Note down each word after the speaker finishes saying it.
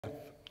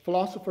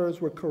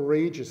philosophers were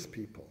courageous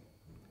people.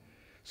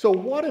 So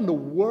what in the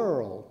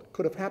world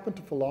could have happened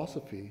to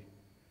philosophy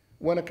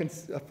when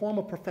a form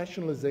of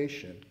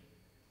professionalization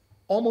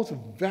almost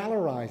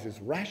valorizes,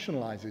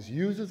 rationalizes,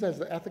 uses as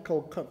the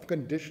ethical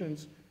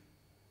conditions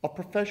of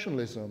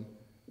professionalism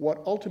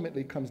what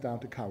ultimately comes down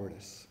to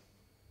cowardice?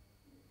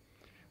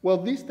 Well,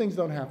 these things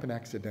don't happen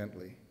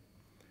accidentally.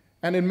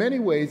 And in many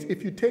ways,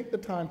 if you take the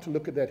time to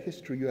look at that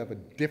history, you have a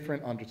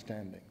different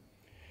understanding.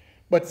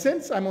 But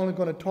since I'm only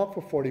going to talk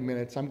for 40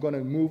 minutes, I'm going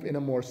to move in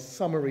a more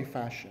summary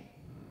fashion.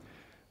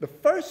 The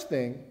first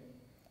thing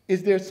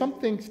is there's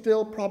something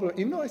still probably,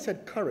 even though I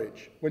said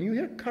courage, when you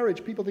hear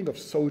courage, people think of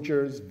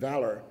soldiers,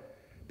 valor,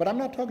 but I'm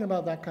not talking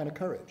about that kind of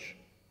courage.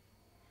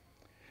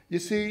 You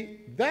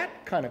see,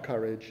 that kind of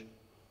courage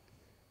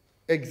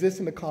exists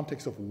in the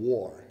context of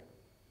war.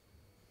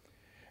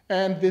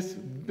 And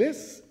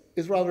this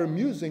is rather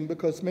amusing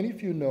because many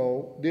of you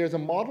know there's a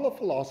model of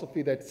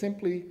philosophy that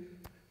simply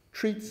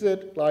treats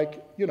it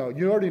like, you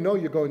already know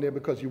you're going there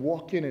because you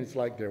walk in and it's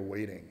like they're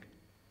waiting.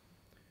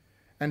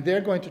 And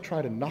they're going to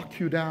try to knock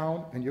you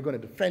down and you're going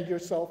to defend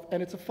yourself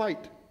and it's a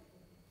fight.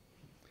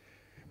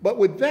 But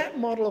with that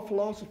model of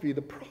philosophy,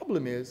 the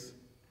problem is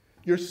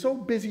you're so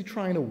busy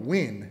trying to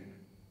win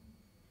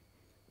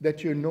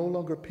that you're no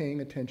longer paying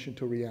attention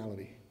to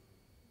reality.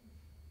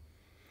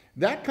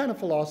 That kind of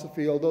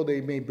philosophy, although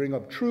they may bring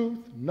up truth,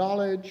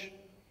 knowledge,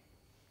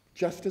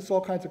 justice,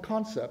 all kinds of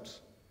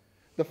concepts,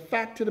 the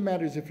fact of the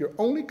matter is if you're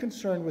only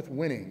concerned with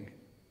winning,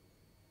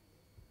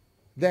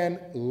 then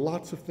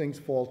lots of things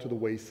fall to the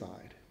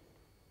wayside.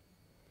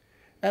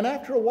 And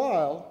after a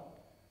while,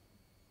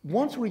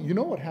 you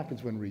know what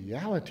happens when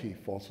reality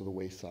falls to the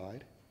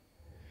wayside?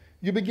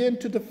 You begin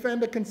to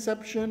defend a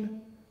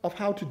conception of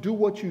how to do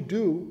what you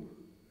do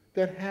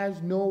that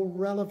has no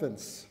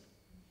relevance.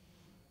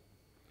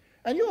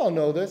 And you all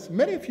know this.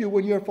 Many of you,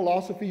 when you're in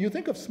philosophy, you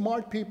think of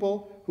smart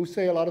people who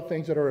say a lot of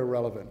things that are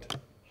irrelevant.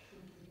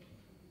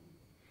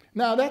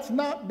 Now, that's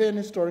not been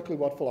historically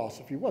what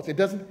philosophy was. It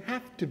doesn't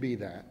have to be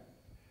that.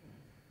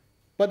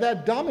 But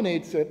that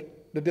dominates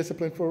it, the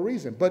discipline, for a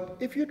reason. But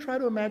if you try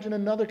to imagine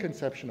another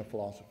conception of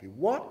philosophy,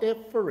 what if,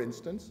 for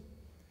instance,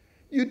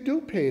 you do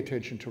pay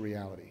attention to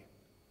reality?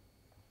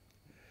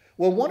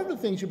 Well, one of the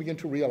things you begin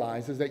to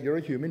realize is that you're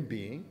a human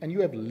being and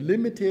you have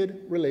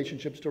limited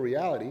relationships to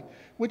reality,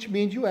 which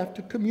means you have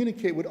to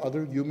communicate with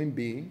other human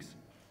beings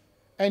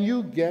and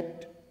you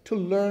get to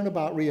learn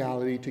about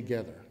reality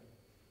together.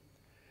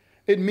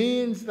 It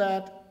means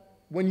that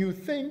when you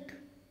think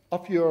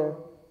of your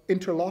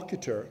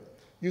interlocutor,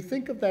 you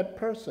think of that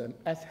person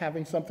as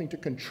having something to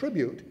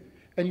contribute,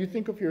 and you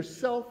think of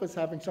yourself as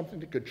having something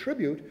to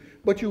contribute,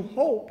 but you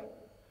hope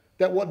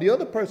that what the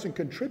other person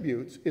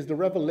contributes is the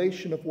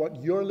revelation of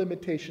what your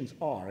limitations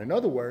are. In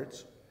other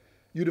words,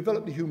 you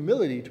develop the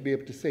humility to be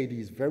able to say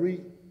these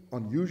very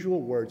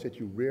unusual words that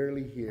you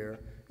rarely hear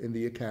in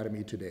the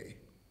academy today.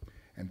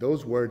 And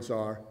those words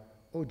are,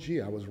 oh gee,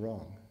 I was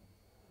wrong.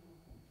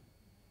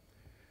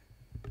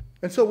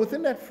 And so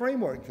within that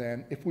framework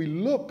then, if we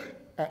look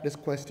at this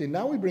question,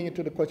 now we bring it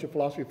to the question of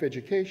philosophy of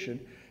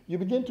education, you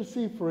begin to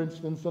see, for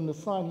instance, on the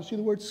sign, you see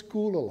the word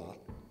school a lot.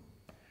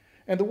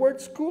 And the word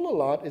school a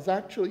lot is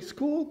actually,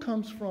 school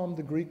comes from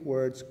the Greek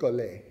word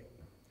skole.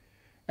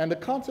 And the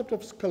concept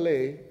of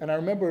skole, and I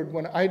remembered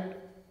when I'd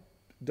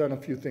done a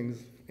few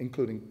things,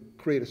 including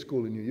create a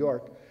school in New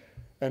York,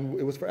 and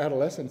it was for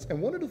adolescents,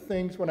 and one of the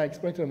things when I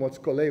explained to them what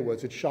skole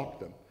was, it shocked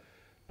them.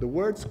 The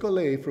word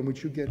skole, from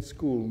which you get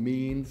school,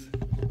 means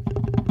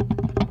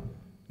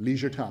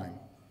leisure time.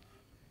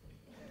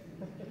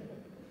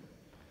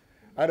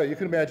 I know, you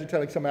can imagine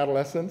telling some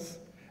adolescents,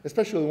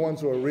 especially the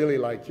ones who are really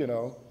like, you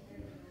know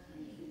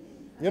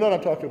what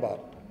I'm talking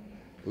about.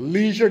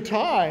 Leisure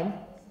time.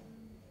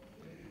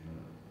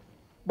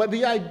 But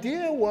the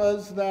idea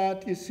was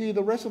that, you see,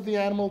 the rest of the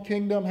animal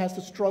kingdom has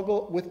to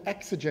struggle with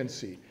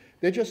exigency.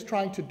 They're just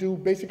trying to do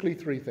basically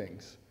three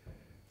things.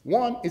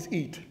 One is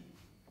eat.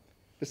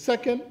 The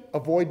second,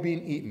 avoid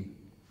being eaten.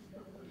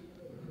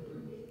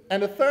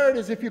 And the third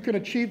is, if you can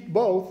achieve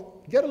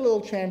both, get a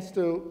little chance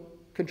to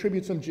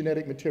contribute some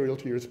genetic material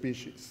to your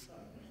species.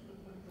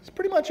 That's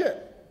pretty much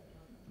it.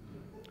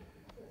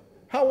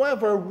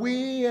 However,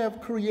 we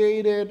have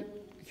created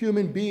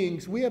human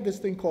beings. We have this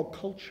thing called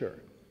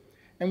culture.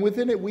 And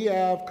within it, we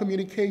have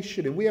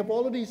communication, and we have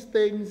all of these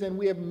things, and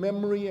we have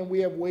memory, and we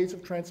have ways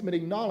of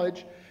transmitting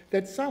knowledge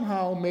that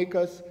somehow make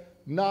us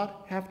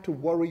not have to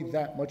worry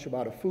that much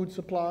about a food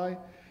supply.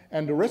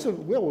 And the rest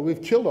of, well,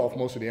 we've killed off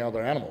most of the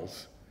other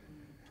animals.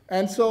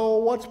 And so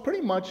what's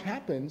pretty much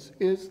happens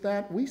is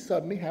that we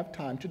suddenly have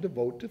time to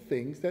devote to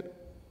things that,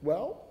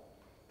 well,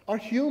 are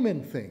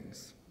human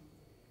things.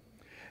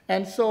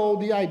 And so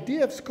the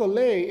idea of skole,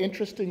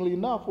 interestingly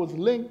enough, was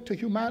linked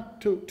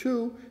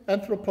to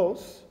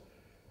anthropos,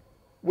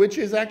 which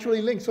is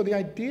actually linked. So the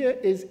idea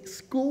is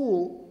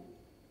school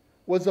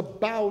was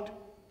about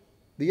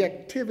the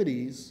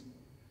activities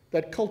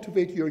that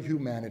cultivate your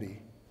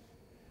humanity.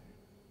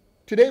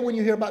 Today, when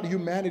you hear about the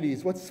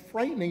humanities, what's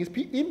frightening is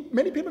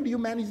many people in the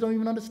humanities don't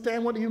even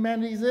understand what the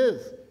humanities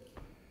is.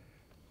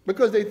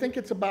 because they think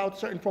it's about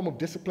certain form of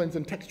disciplines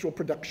and textual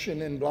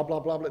production and blah, blah,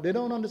 blah, blah. They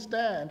don't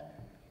understand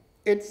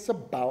it's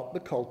about the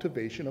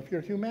cultivation of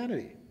your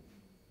humanity.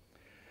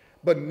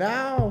 But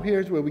now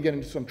here's where we get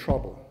into some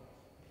trouble.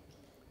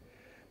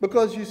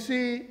 Because you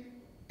see,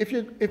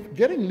 if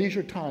getting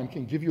leisure time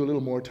can give you a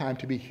little more time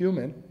to be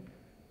human,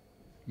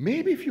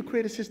 maybe if you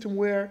create a system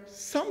where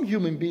some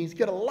human beings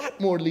get a lot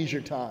more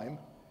leisure time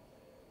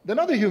than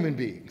other human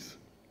beings,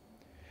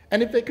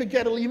 and if they could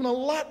get even a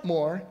lot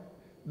more,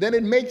 then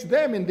it makes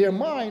them, in their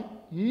mind,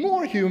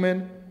 more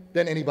human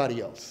than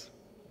anybody else.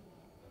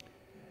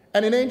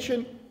 And in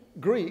ancient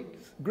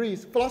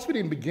Greece, philosophy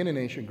didn't begin in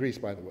ancient Greece,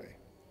 by the way.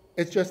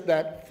 It's just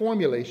that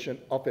formulation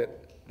of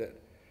it. That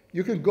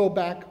you can go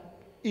back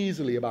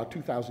easily about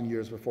 2,000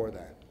 years before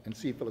that and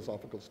see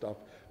philosophical stuff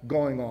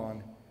going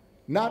on,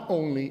 not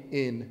only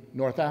in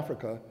North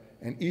Africa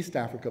and East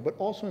Africa, but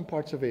also in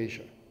parts of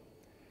Asia.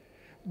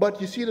 But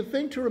you see, the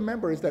thing to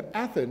remember is that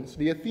Athens,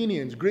 the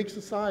Athenians, Greek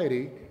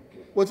society,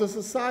 was a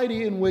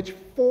society in which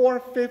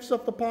 4/5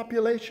 of the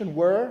population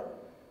were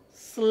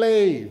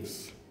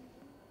slaves.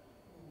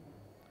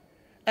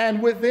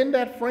 And within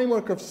that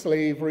framework of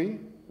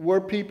slavery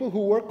were people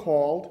who were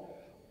called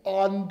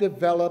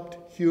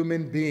undeveloped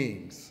human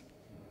beings.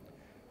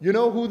 You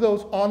know who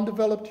those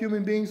undeveloped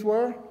human beings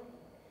were?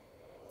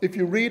 If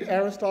you read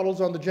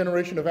Aristotle's On the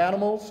Generation of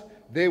Animals,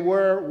 they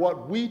were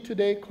what we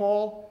today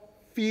call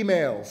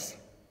females.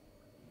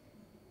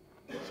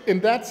 In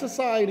that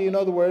society, in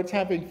other words,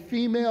 having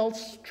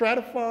females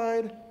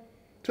stratified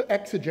to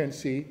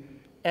exigency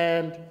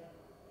and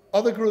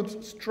other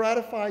groups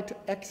stratified to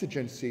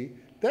exigency,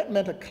 that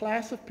meant a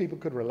class of people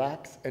could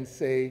relax and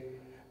say,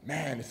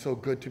 man, it's so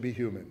good to be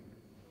human.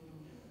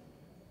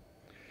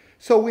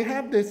 So we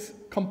have this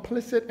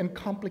complicit and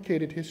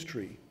complicated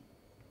history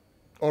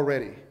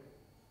already.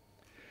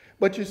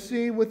 But you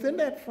see, within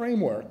that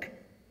framework,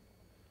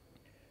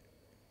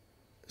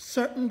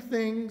 certain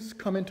things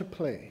come into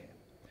play.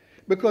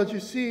 Because you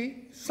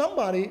see,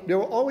 there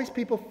were always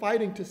people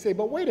fighting to say,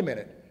 but wait a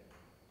minute.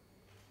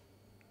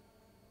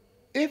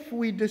 If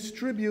we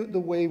distribute the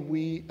way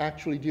we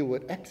actually deal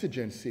with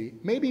exigency,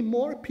 maybe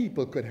more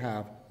people could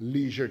have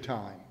leisure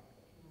time.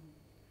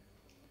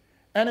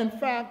 And in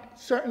fact,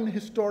 certain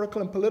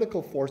historical and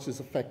political forces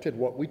affected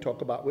what we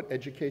talk about with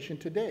education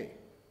today.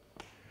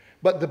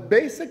 But the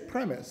basic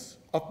premise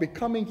of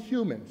becoming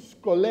human,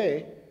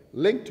 skole,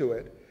 linked to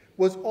it,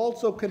 was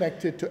also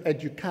connected to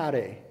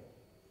educare.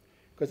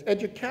 Because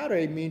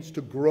educare means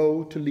to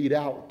grow, to lead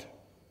out.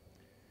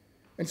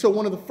 And so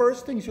one of the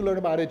first things you learn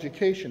about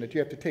education that you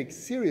have to take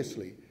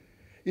seriously,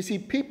 you see,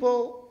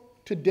 people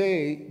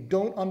today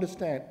don't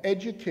understand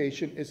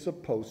education is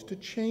supposed to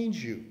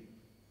change you.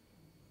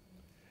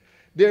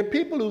 There are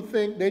people who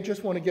think they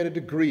just want to get a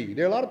degree.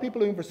 There are a lot of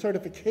people looking for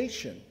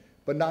certification,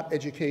 but not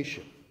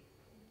education.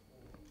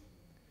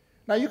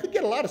 Now, you could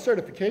get a lot of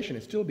certification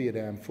and still be a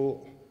damn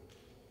fool.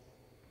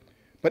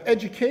 But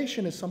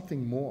education is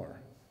something more.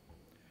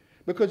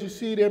 Because you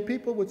see, there are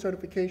people with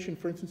certification,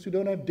 for instance, who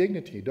don't have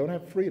dignity, don't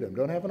have freedom,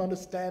 don't have an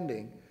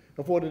understanding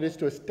of what it is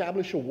to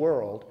establish a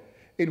world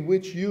in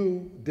which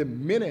you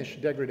diminish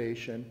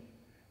degradation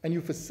and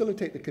you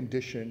facilitate the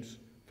conditions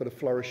for the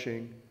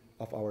flourishing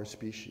of our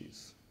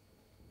species.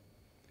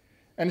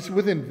 And it's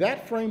within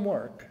that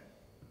framework,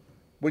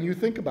 when you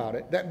think about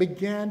it, that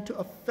began to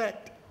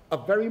affect a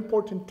very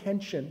important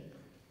tension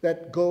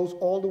that goes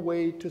all the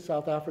way to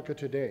South Africa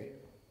today.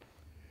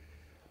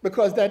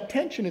 Because that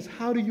tension is,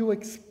 how do you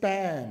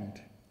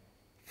expand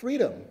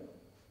freedom?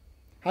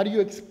 How do you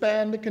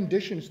expand the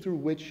conditions through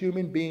which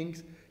human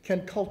beings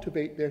can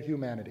cultivate their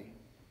humanity?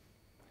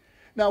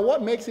 Now,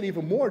 what makes it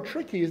even more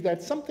tricky is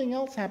that something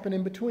else happened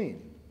in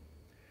between.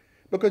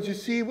 Because you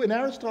see, in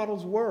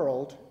Aristotle's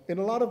world, in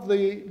a lot of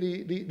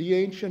the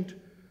ancient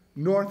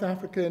North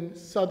African,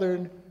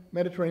 Southern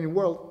Mediterranean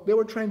world, they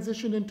were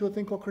transitioned into a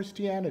thing called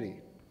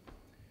Christianity.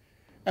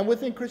 And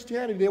within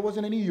Christianity, there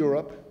wasn't any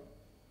Europe.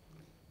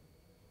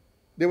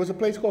 There was a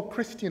place called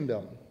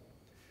Christendom.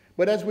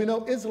 But as we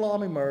know,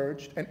 Islam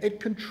emerged, and it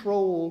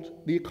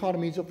controlled the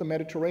economies of the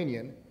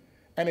Mediterranean,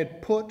 and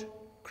it put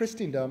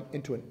Christendom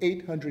into an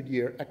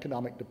 800-year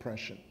economic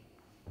depression.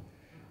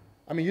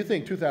 I mean, you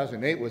think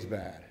 2008 was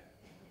bad.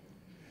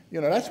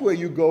 You know, that's where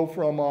you go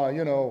from,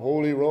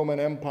 Holy Roman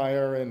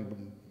Empire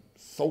and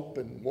soap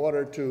and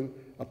water to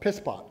a piss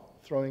pot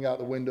throwing out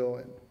the window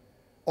and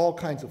all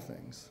kinds of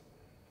things.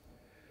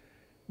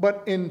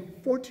 But in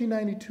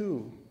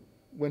 1492,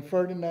 when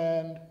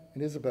Ferdinand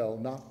and Isabel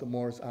knocked the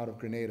Moors out of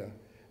Grenada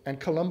and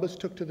Columbus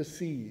took to the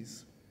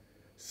seas,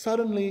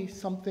 suddenly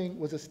something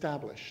was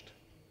established.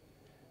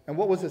 And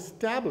what was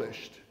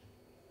established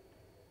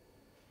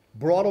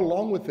brought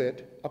along with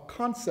it a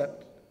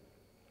concept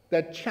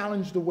that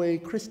challenged the way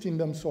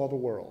Christendom saw the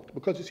world.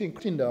 Because you see, in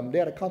Christendom, they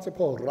had a concept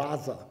called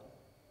raza.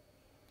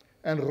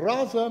 And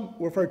raza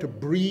referred to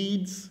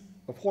breeds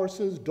of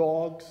horses,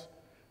 dogs,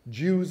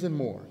 Jews, and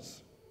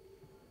Moors.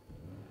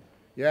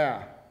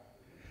 Yeah.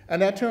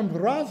 And that term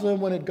raza,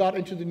 when it got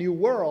into the New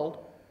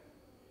World,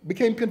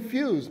 became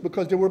confused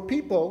because there were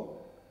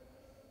people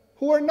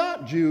who are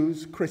not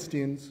Jews,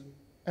 Christians,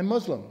 and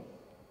Muslim.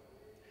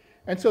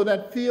 And so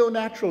that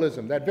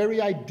theonaturalism, that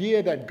very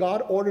idea that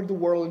God ordered the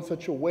world in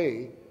such a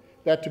way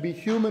that to be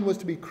human was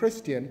to be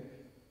Christian,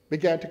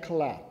 began to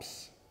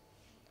collapse.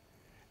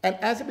 And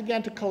as it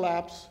began to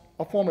collapse,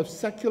 a form of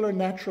secular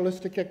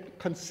naturalistic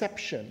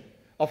conception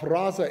of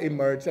Raza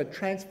emerged that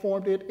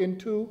transformed it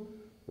into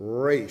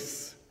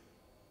race.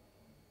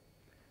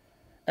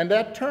 And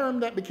that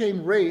term that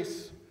became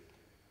race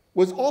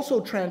was also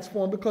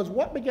transformed because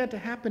what began to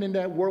happen in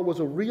that world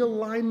was a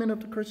realignment of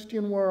the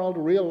Christian world, a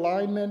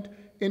realignment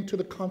into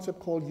the concept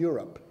called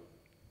Europe.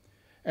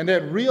 And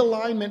that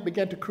realignment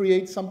began to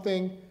create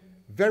something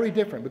very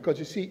different because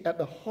you see, at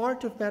the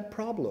heart of that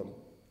problem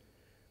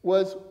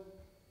was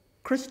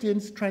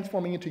Christians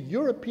transforming into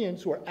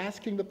Europeans who are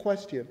asking the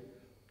question,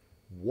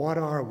 what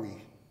are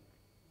we?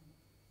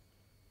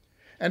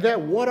 And that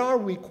what are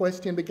we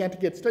question began to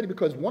get studied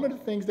because one of the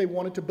things they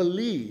wanted to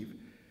believe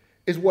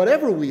is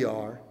whatever we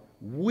are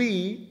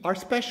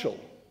special,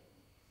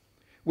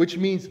 which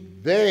means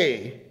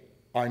they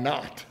are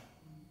not.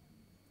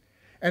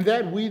 And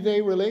that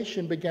we-they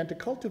relation began to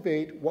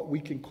cultivate what we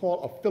can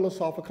call a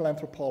philosophical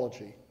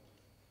anthropology.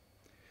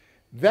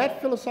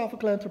 That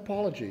philosophical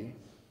anthropology,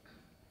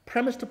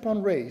 premised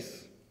upon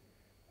race,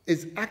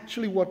 is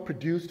actually what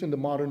produced in the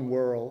modern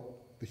world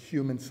the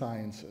human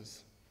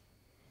sciences.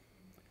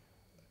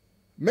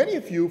 Many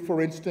of you,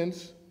 for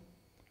instance,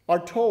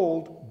 are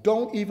told,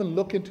 don't even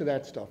look into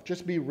that stuff.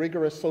 Just be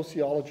rigorous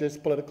sociologists,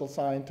 political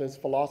scientists,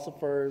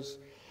 philosophers,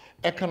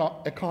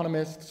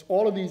 economists,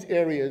 all of these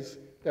areas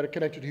that are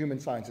connected to human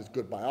sciences,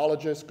 good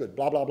biologists, good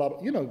blah, blah,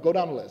 blah, you know, go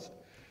down the list.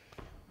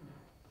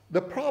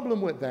 The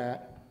problem with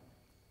that,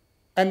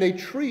 and they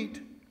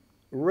treat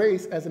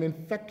race as an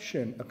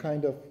infection, a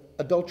kind of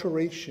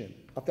adulteration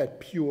of that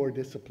pure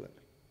discipline.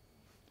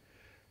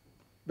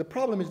 The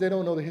problem is they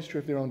don't know the history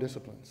of their own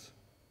disciplines.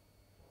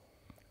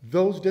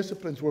 Those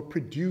disciplines were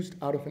produced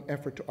out of an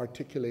effort to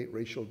articulate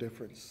racial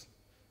difference.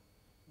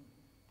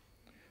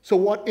 So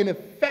what in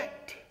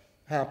effect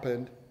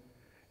happened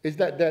is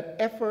that that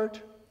effort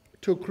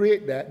to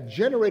create that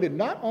generated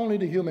not only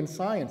the human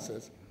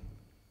sciences,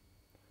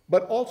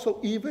 but also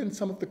even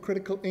some of the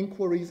critical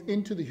inquiries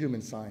into the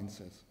human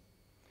sciences.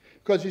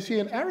 Because you see,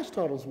 in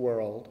Aristotle's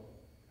world,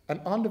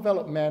 an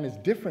undeveloped man is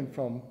different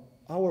from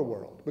our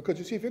world. Because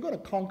you see, if you're going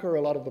to conquer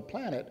a lot of the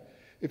planet,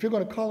 if you're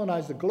going to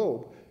colonize the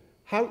globe,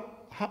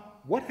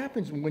 what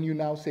happens when you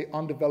now say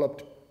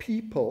undeveloped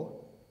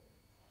people?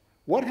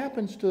 What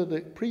happens to the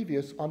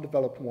previous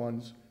undeveloped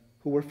ones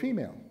who were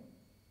female?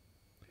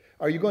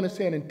 Are you going to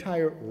say an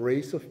entire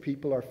race of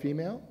people are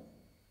female?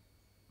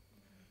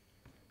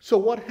 So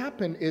what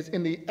happened is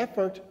in the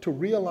effort to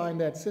realign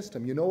that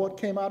system, you know what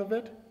came out of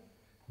it?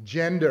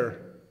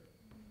 Gender.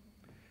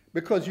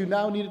 Because you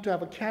now needed to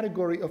have a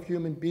category of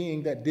human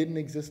being that didn't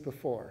exist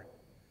before.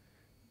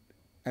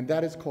 And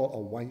that is called a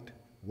white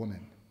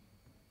woman.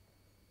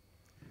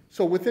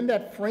 So within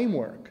that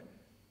framework,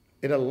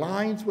 it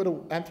aligns with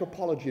an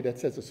anthropology that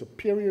says a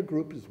superior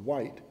group is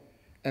white,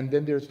 and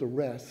then there's the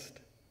rest.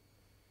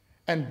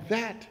 And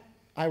that,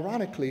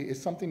 ironically,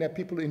 is something that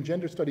people in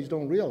gender studies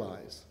don't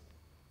realize.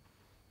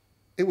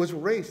 It was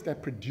race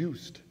that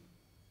produced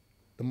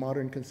the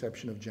modern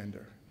conception of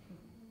gender.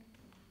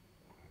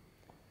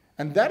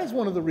 And that is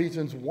one of the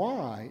reasons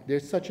why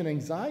there's such an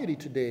anxiety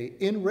today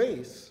in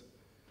race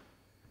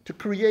to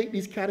create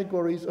these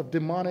categories of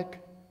demonic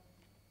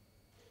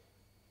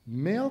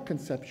male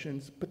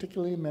conceptions,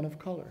 particularly men of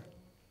color.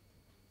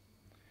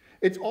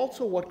 It's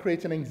also what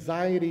creates an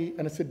anxiety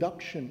and a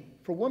seduction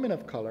for women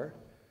of color,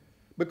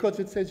 because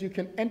it says you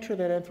can enter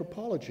that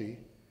anthropology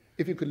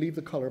if you could leave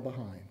the color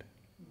behind.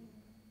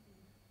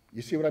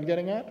 You see what I'm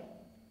getting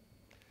at?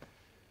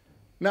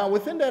 Now,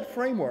 within that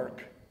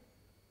framework,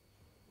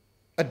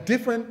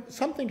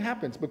 something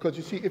happens, because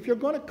you see, if you're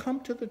going to come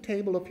to the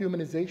table of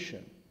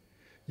humanization,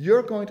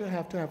 you're going to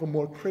have a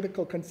more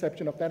critical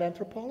conception of that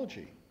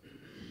anthropology.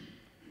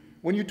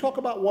 When you talk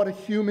about what a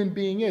human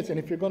being is, and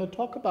if you're going to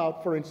talk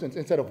about, for instance,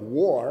 instead of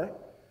war,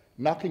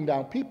 knocking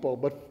down people,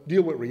 but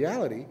deal with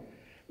reality,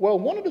 well,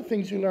 one of the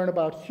things you learn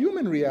about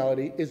human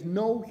reality is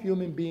no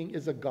human being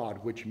is a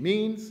god, which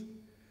means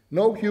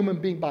no human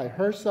being by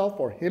herself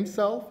or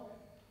himself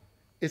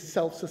is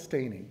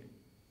self-sustaining.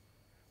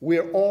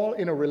 We're all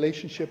in a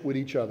relationship with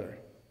each other.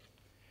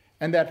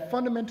 And that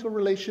fundamental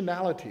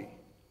relationality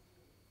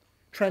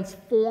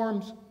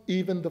transforms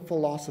even the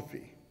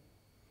philosophy.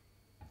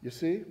 You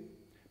see?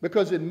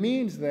 Because it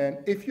means then,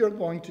 if you're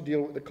going to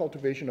deal with the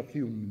cultivation of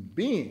human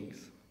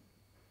beings,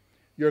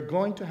 you're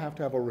going to have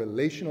a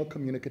relational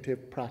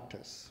communicative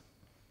practice.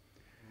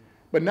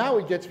 But now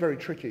it gets very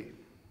tricky.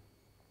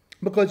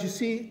 Because you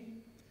see,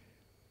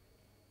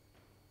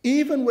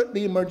 even with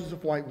the emergence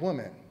of white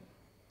women,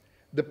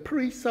 the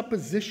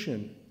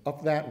presupposition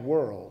of that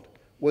world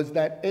was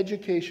that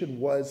education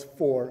was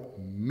for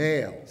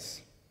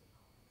males.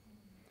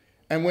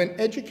 And when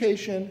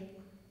education,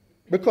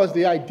 because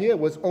the idea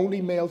was only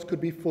males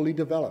could be fully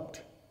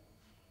developed.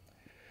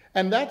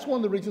 And that's one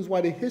of the reasons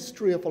why the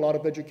history of a lot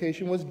of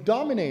education was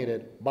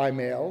dominated by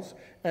males,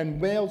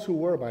 and males who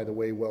were, by the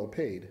way, well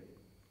paid.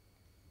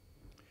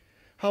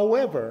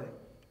 However,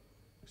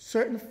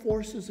 certain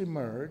forces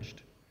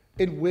emerged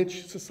in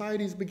which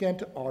societies began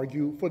to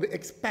argue for the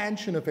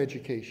expansion of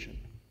education.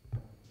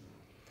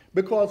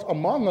 Because,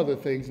 among other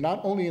things,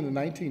 not only in the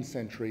 19th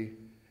century,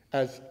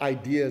 as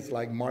ideas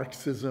like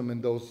Marxism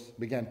and those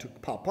began to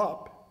pop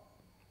up,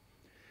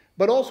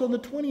 but also in the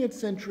 20th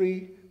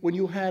century, when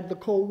you had the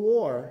Cold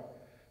War,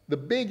 the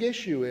big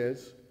issue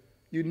is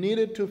you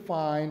needed to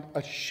find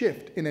a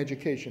shift in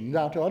education.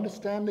 Now, to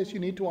understand this, you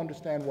need to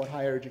understand what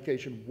higher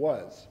education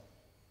was.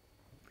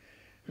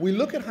 We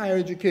look at higher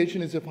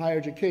education as if higher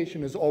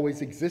education has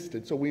always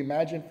existed. So we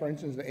imagine, for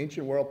instance, in the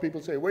ancient world,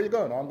 people say, where are you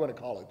going? Oh, I'm going to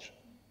college.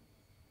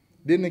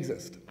 Didn't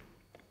exist.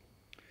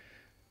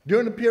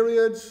 During the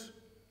periods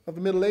of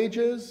the Middle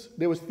Ages,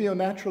 there was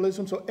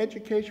theonaturalism, so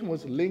education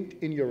was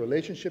linked in your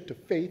relationship to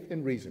faith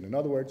and reason, in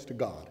other words, to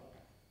God.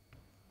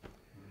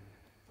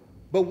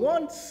 But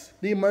once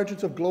the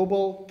emergence of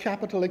global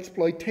capital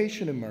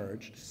exploitation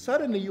emerged,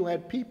 suddenly you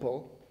had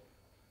people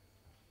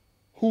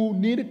who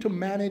needed to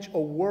manage a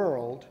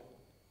world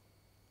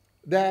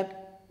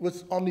that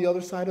was on the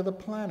other side of the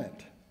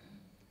planet.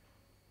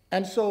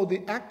 And so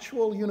the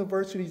actual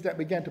universities that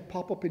began to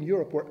pop up in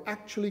Europe were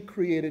actually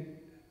created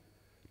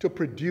to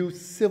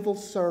produce civil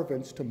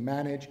servants to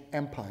manage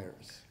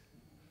empires.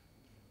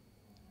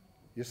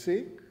 You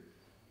see?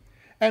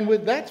 And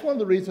that's one of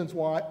the reasons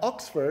why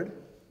Oxford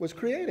was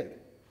created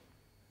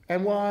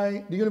and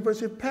why the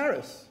University of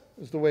Paris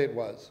is the way it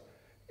was.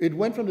 It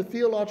went from the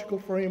theological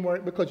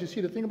framework because, you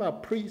see, the thing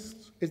about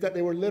priests is that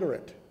they were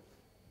literate.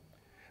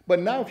 But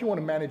now if you want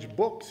to manage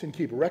books and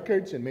keep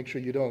records and make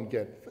sure you don't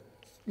get,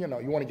 you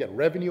want to get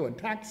revenue and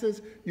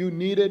taxes, you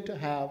needed to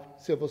have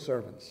civil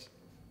servants.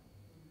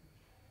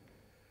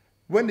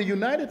 When the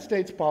United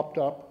States popped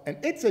up and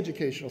its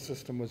educational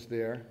system was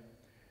there,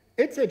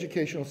 its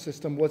educational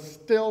system was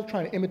still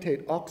trying to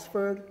imitate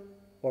Oxford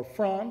or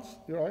France,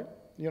 right?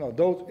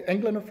 Those,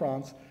 England or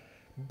France,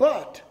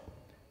 but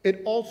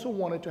it also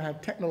wanted to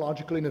have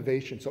technological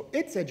innovation. So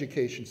its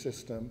education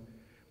system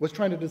was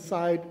trying to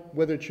decide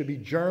whether it should be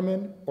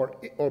German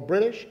or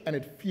British, and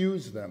it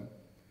fused them.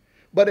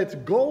 But its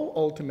goal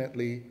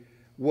ultimately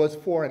was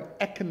for an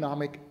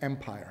economic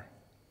empire.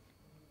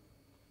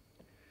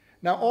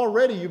 Now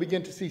already you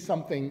begin to see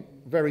something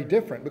very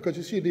different, because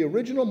you see the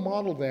original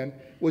model then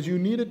was you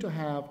needed to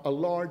have a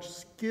large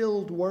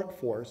skilled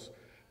workforce,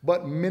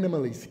 but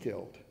minimally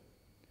skilled.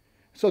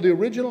 So the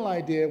original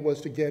idea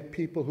was to get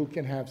people who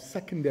can have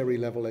secondary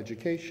level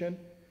education,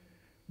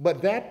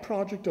 but that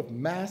project of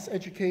mass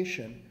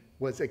education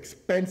was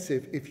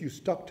expensive if you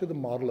stuck to the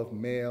model of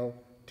male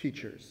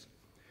teachers.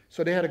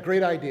 So they had a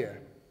great idea.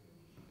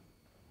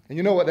 And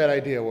you know what that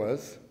idea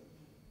was?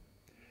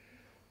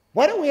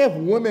 Why don't we have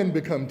women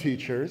become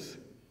teachers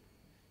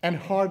and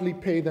hardly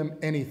pay them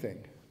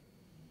anything?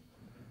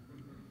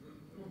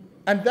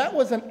 And that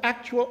was an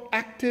actual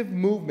active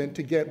movement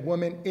to get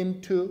women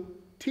into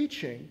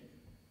teaching.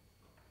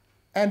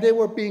 And they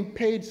were being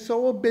paid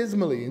so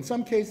abysmally. In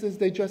some cases,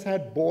 they just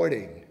had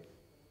boarding.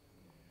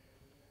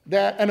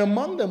 And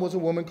among them was a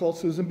woman called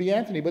Susan B.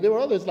 Anthony, but there were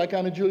others like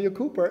Anna Julia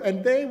Cooper,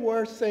 and they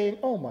were saying,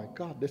 oh my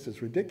God, this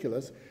is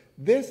ridiculous.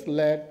 This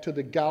led to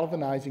the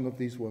galvanizing of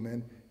these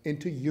women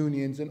into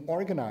unions and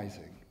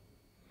organizing.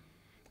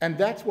 And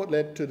that's what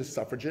led to the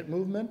suffragette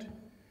movement,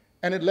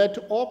 and it led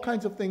to all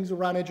kinds of things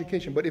around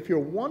education. But if you're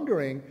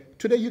wondering,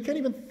 today you can't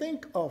even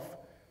think of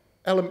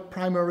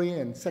primary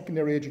and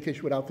secondary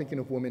education without thinking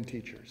of women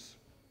teachers.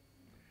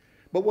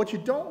 But what you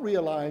don't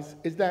realize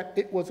is that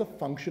it was a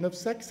function of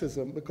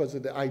sexism, because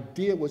the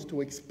idea was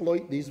to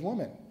exploit these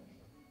women.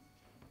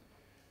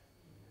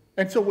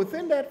 And so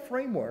within that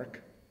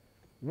framework,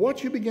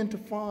 what you begin to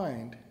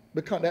find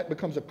that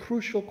becomes a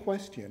crucial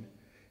question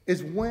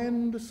is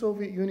when the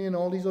Soviet Union and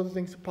all these other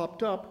things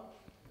popped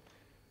up,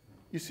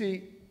 you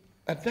see,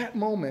 at that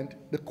moment,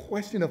 the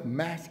question of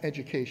mass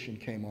education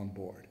came on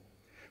board.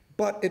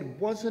 But it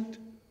wasn't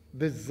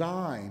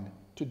designed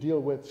to deal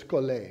with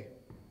scolae.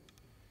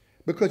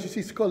 Because you see,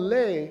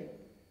 scolae,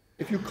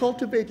 if you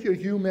cultivate your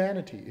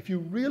humanity, if you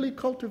really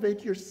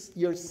cultivate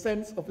your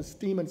sense of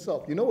esteem and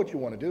self, you know what you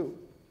want to do.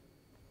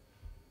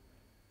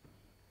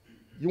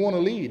 You want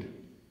to lead.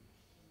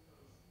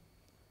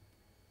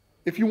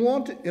 If you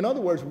want, in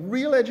other words,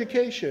 real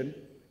education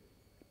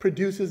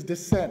produces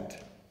dissent.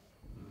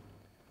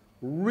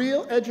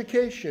 Real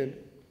education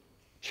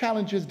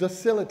challenges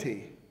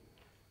docility.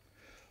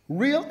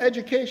 Real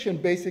education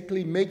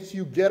basically makes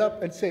you get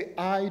up and say,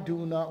 I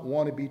do not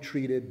want to be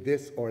treated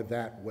this or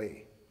that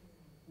way.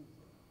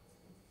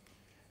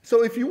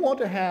 So if you want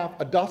to have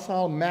a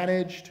docile,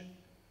 managed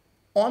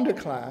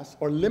underclass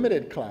or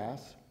limited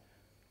class,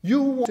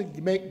 you want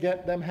to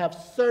get them have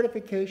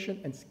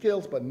certification and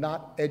skills, but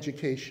not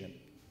education.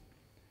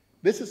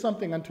 This is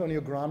something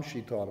Antonio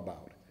Gramsci thought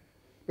about.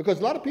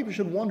 Because a lot of people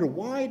should wonder,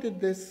 why did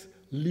this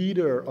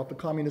leader of the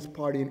Communist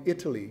Party in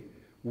Italy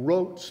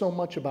wrote so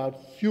much about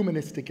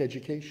humanistic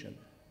education?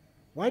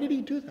 Why did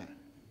he do that?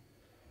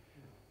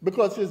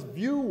 Because his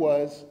view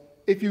was,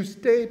 if you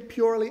stay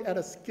purely at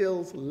a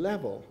skills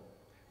level,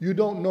 you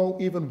don't know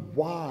even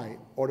why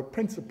or the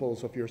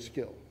principles of your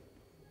skill.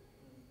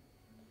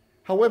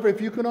 However, if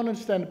you can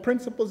understand the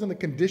principles and the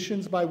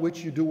conditions by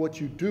which you do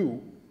what you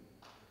do,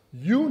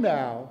 you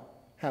now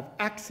have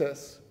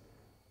access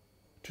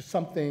to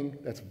something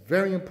that's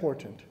very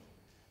important.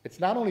 It's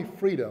not only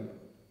freedom,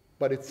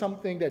 but it's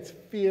something that's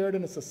feared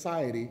in a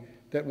society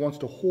that wants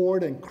to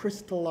hoard and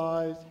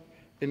crystallize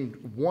in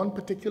one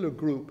particular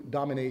group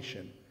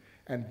domination,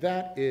 and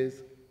that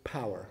is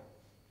power.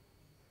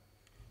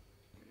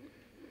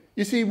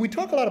 You see, we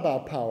talk a lot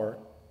about power,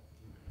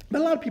 but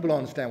a lot of people don't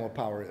understand what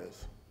power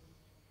is.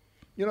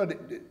 You know,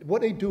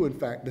 what they do, in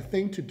fact, the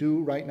thing to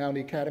do right now in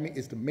the academy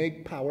is to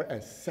make power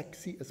as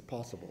sexy as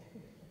possible.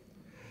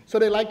 So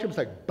they like terms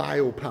like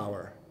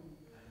biopower,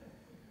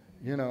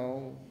 you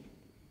know.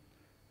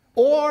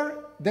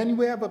 Or then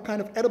we have a kind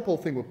of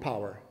Oedipal thing with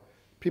power.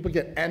 People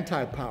get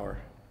anti-power.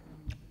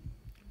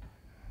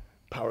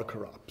 Power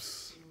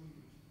corrupts.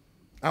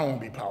 I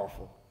want to be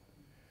powerful.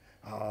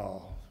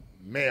 Oh,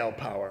 male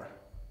power,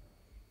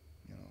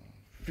 you know,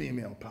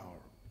 female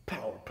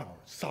power,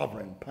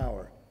 sovereign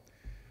power.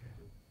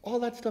 All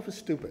that stuff is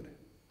stupid.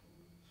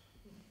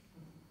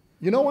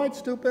 You know why it's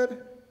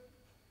stupid?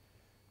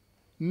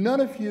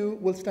 None of you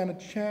will stand a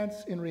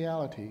chance in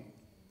reality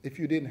if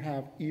you didn't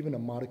have even a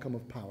modicum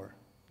of power.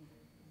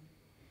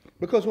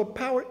 Because what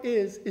power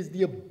is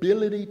the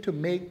ability to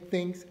make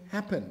things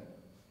happen.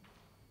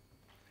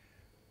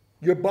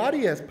 Your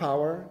body has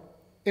power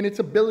in its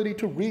ability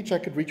to reach. I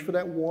could reach for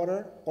that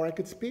water, or I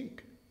could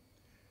speak.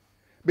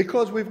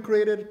 Because we've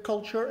created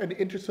culture and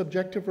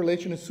intersubjective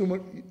relation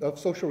of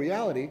social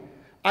reality,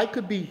 I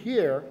could be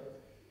here,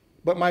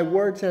 but my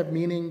words have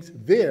meanings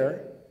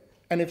there,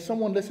 and if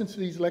someone listens to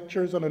these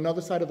lectures on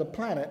another side of the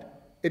planet,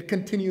 it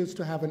continues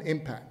to have an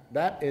impact.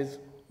 That is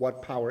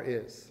what power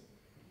is.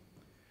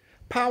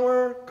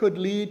 Power could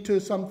lead to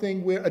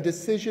something where a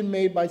decision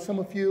made by some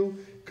of you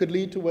could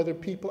lead to whether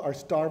people are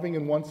starving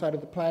in one side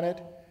of the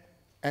planet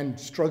and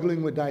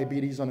struggling with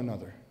diabetes on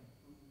another.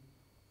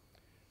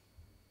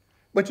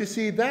 But you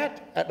see,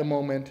 that at the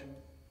moment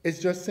is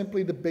just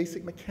simply the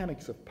basic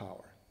mechanics of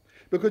power.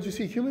 Because you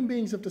see, human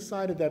beings have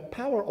decided that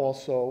power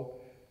also,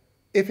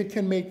 if it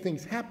can make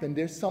things happen,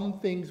 there's some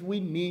things we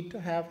need to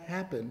have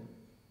happen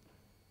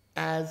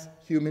as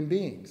human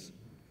beings.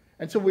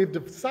 And so we've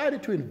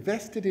decided to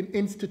invest it in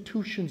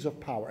institutions of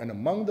power. And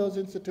among those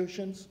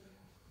institutions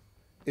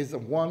is the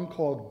one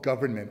called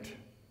government.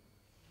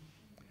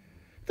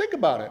 Think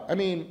about it. I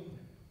mean,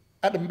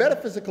 at the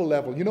metaphysical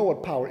level, you know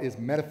what power is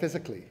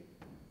metaphysically.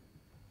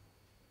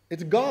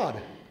 It's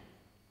God.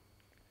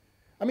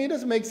 I mean, it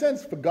doesn't make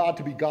sense for God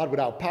to be God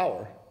without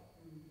power.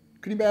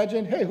 Can you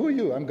imagine? Hey, who are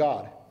you? I'm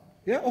God.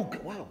 Yeah? Oh,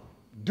 wow.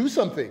 Do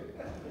something.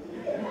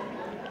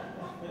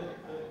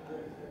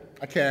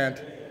 I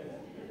can't.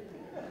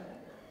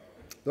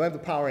 Don't have the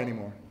power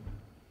anymore.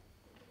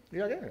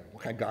 Yeah,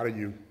 what kind of God are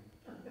you?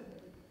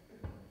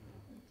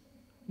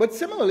 But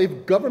similarly,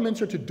 if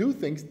governments are to do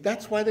things,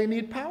 that's why they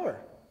need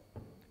power.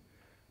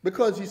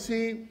 Because you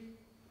see,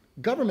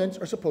 governments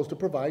are supposed to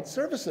provide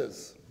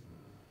services.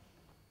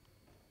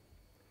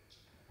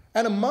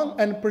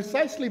 And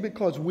precisely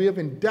because we have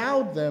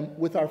endowed them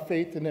with our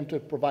faith in them to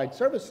provide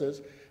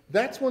services,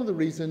 that's one of the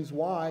reasons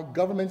why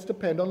governments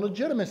depend on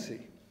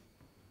legitimacy.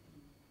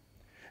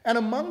 And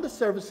among the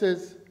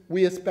services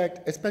we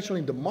expect,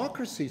 especially in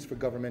democracies, for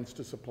governments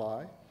to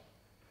supply,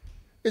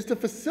 is to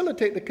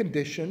facilitate the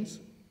conditions,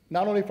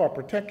 not only for our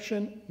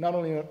protection, not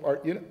only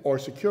our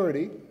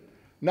security,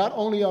 not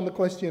only on the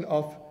question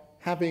of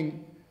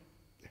having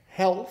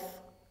health,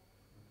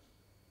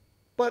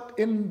 but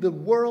in the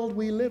world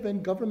we live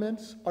in,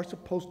 governments are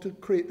supposed to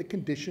create the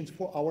conditions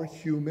for our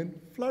human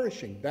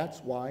flourishing. That's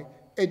why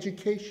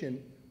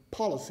education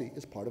policy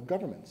is part of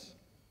governments.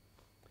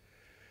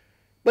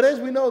 But as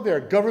we know, there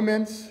are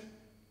governments,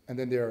 and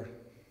then there are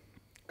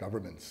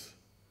governments.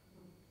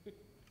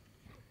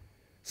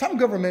 Some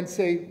governments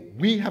say,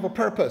 we have a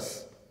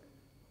purpose.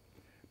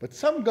 But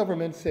some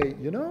governments say,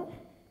 you know,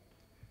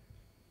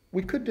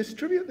 we could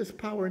distribute this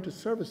power into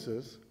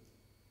services,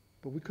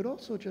 but we could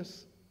also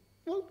just,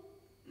 well,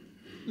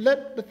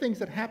 let the things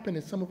that happen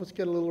is some of us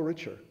get a little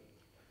richer.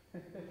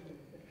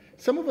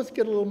 Some of us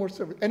get a little more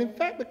service. And in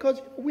fact,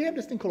 because we have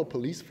this thing called a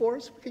police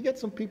force, we can get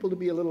some people to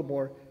be a little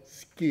more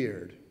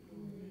scared.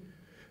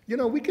 You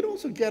know, we could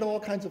also get all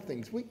kinds of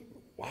things.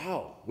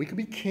 Wow, we could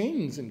be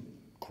kings and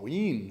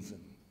queens.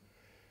 And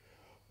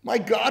my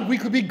God, we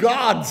could be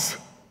gods.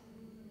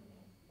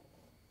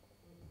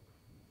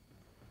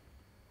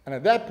 And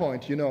at that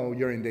point, you know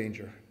you're in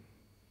danger.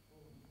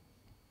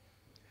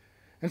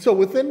 And so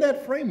within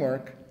that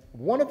framework,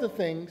 one of the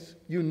things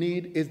you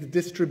need is the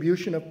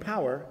distribution of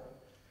power.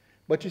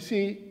 But you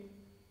see,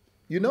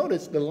 you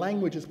notice the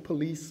language is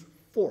police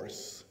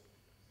force,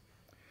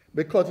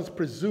 because it's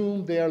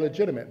presumed they are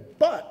legitimate.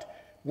 But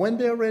when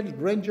they're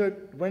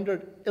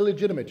rendered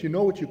illegitimate, you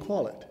know what you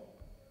call it?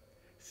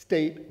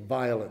 State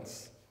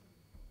violence,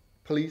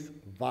 police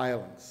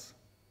violence.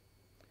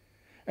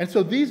 And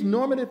so these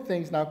normative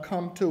things now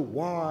come to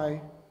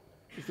why,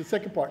 it's the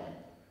second part.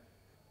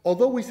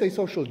 Although we say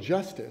social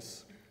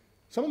justice,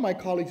 some of my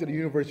colleagues at the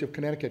University of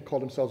Connecticut call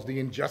themselves the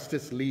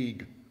Injustice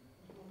League.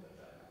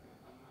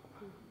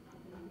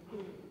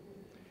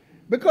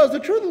 Because the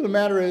truth of the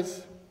matter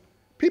is,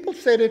 people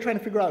say they're trying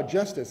to figure out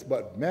justice,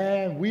 but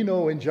man, we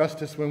know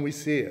injustice when we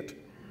see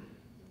it.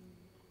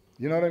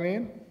 You know what I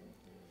mean?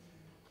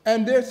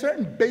 And there are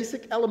certain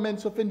basic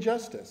elements of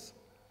injustice.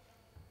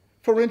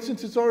 For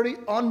instance, it's already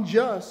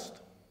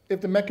unjust if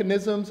the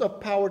mechanisms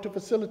of power to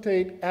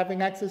facilitate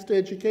having access to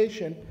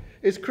education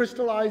is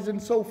crystallized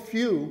in so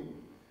few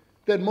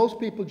that most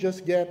people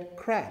just get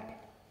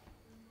crap.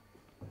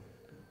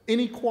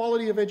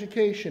 Inequality of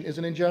education is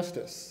an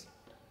injustice.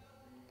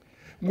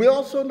 We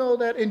also know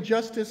that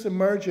injustice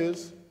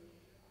emerges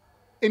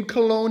in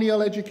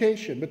colonial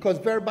education, because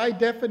by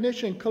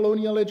definition,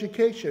 colonial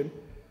education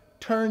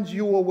turns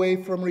you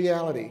away from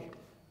reality.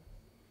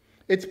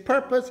 Its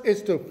purpose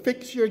is to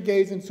fix your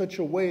gaze in such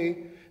a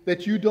way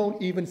that you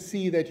don't even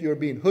see that you're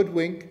being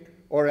hoodwinked,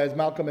 or as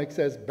Malcolm X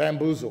says,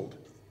 bamboozled.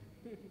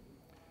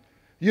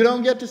 You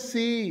don't get to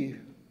see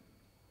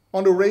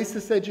on the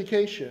racist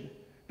education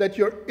that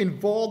you're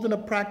involved in a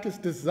practice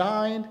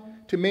designed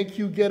to make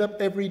you get up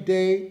every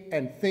day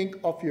and think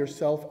of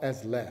yourself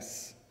as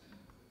less.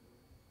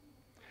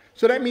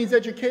 So that means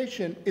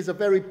education is a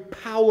very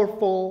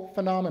powerful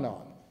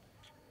phenomenon.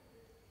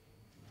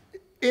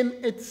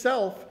 In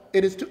itself,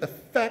 it is to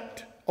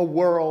affect a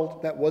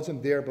world that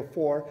wasn't there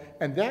before,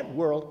 and that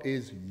world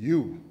is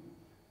you.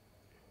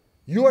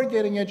 You are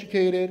getting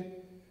educated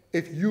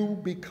if you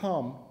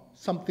become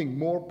something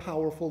more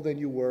powerful than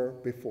you were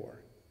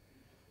before.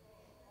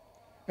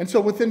 And so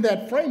within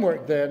that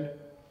framework then,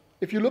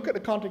 if you look at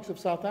the context of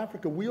South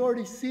Africa, we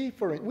already see,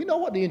 we know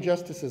what the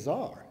injustices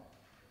are.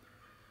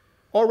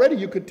 Already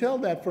you could tell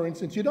that, for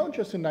instance, you don't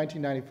just in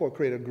 1994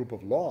 create a group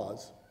of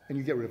laws and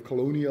you get rid of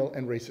colonial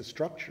and racist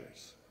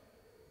structures.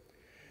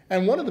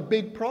 And one of the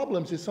big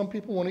problems is some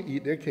people want to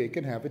eat their cake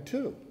and have it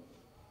too.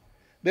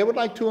 They would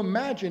like to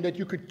imagine that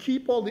you could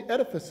keep all the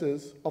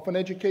edifices of an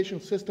education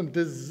system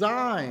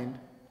designed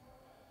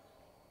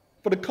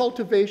for the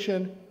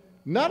cultivation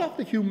not of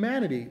the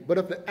humanity, but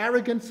of the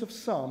arrogance of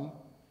some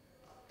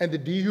and the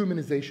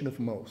dehumanization of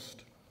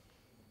most.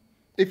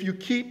 If you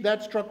keep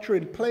that structure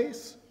in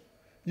place,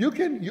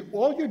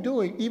 all you're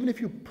doing, even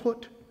if you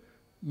put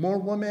more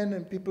women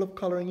and people of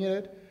color in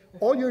it,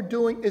 all you're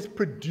doing is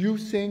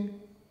producing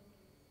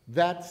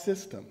that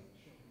system.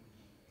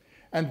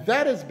 And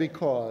that is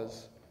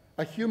because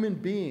a human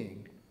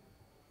being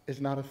is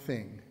not a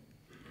thing.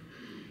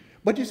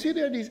 But you see,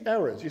 there are these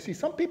errors. You see,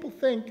 some people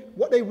think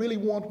what they really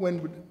want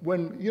when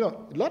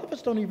a lot of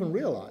us don't even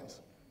realize.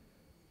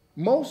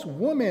 Most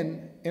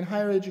women in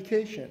higher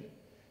education,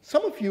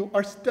 some of you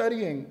are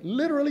studying,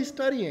 literally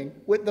studying,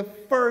 with the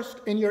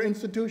first in your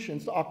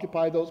institutions to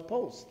occupy those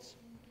posts.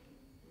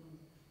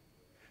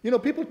 You know,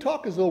 people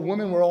talk as though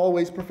women were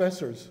always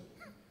professors.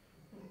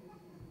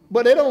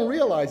 But they don't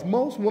realize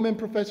most women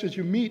professors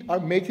you meet are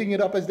making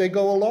it up as they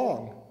go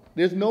along.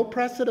 There's no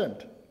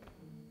precedent.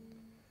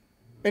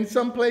 In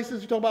some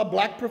places, you talk about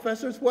black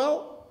professors.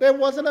 Well, there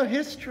wasn't a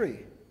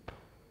history.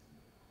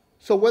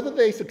 So whether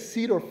they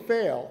succeed or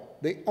fail,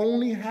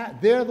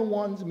 they're the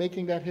ones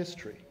making that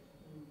history.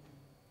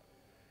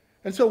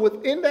 And so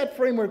within that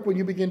framework, when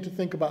you begin to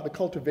think about the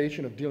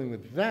cultivation of dealing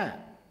with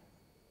that,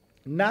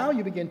 now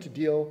you begin to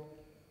deal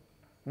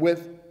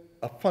with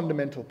a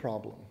fundamental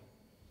problem.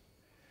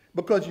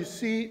 Because you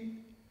see,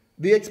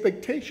 the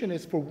expectation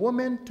is for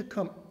women to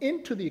come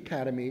into the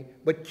academy,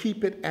 but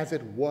keep it as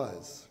it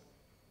was.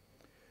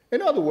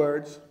 In other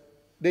words,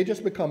 they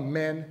just become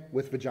men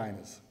with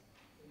vaginas.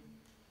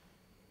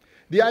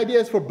 The idea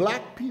is for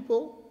black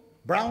people,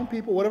 brown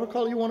people, whatever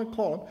color you want to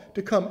call them,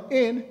 to come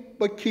in,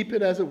 but keep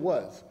it as it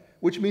was,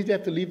 which means they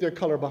have to leave their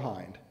color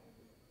behind.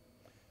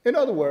 In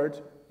other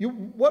words,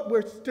 what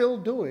we're still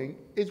doing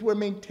is we're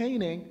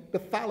maintaining the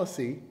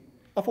fallacy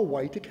of a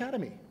white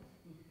academy.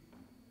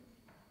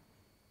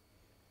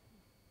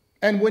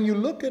 And when you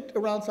look at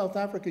around South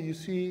Africa, you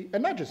see,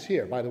 and not just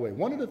here, by the way,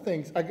 one of the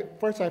things,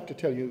 first I have to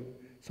tell you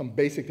some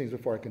basic things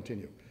before I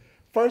continue.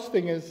 First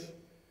thing is,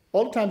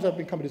 all the times I've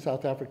been coming to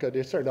South Africa,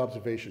 there's certain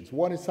observations.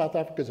 One is South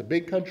Africa is a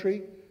big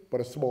country,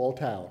 but a small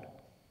town.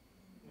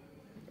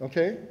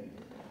 Okay?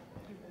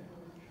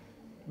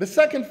 The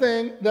second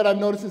thing that I've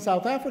noticed in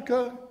South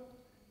Africa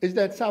is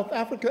that South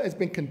Africa has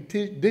been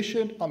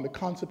conditioned on the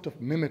concept of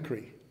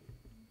mimicry.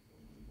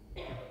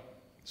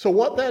 So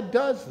what that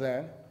does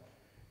then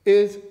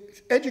is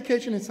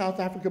education in South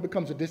Africa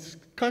becomes a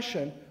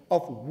discussion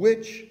of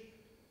which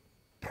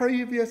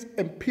previous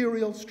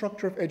imperial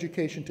structure of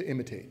education to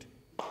imitate.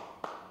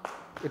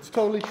 It's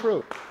totally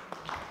true.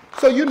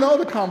 So you know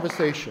the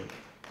conversation.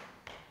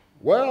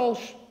 Well,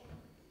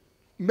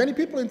 many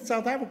people in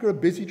South Africa are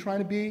busy trying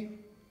to be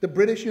the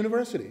British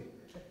university,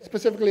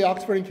 specifically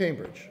Oxford and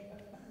Cambridge.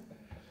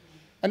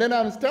 And then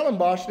out in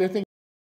Stellenbosch, they think